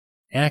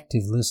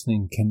active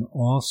listening can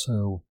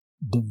also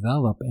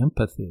develop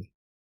empathy,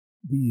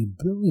 the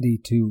ability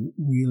to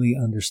really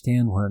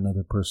understand where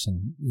another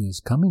person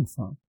is coming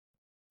from.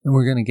 And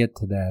we're going to get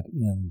to that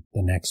in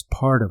the next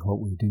part of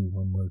what we do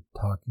when we're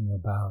talking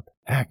about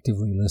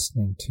actively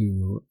listening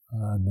to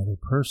another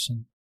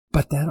person.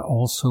 But that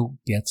also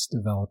gets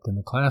developed in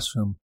the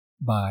classroom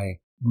by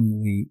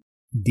really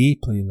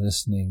deeply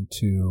listening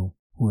to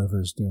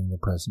whoever's doing the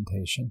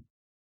presentation.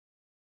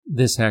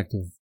 This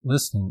active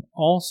listening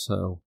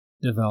also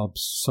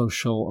develops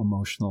social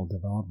emotional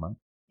development.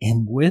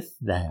 And with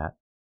that,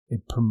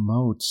 it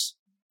promotes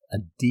a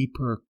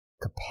deeper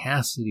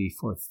capacity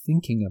for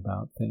thinking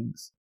about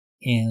things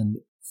and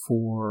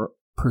for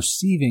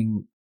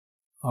perceiving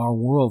our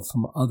world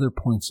from other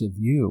points of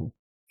view.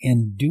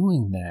 And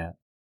doing that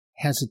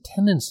has a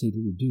tendency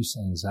to reduce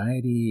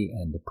anxiety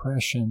and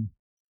depression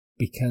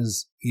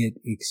because it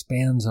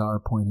expands our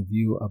point of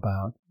view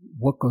about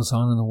what goes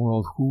on in the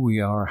world, who we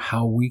are,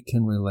 how we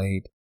can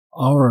relate,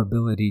 our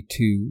ability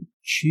to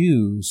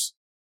choose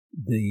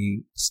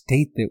the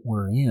state that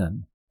we're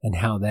in and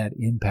how that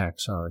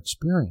impacts our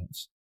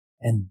experience.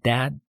 And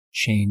that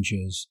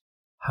changes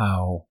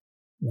how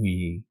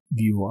we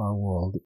view our world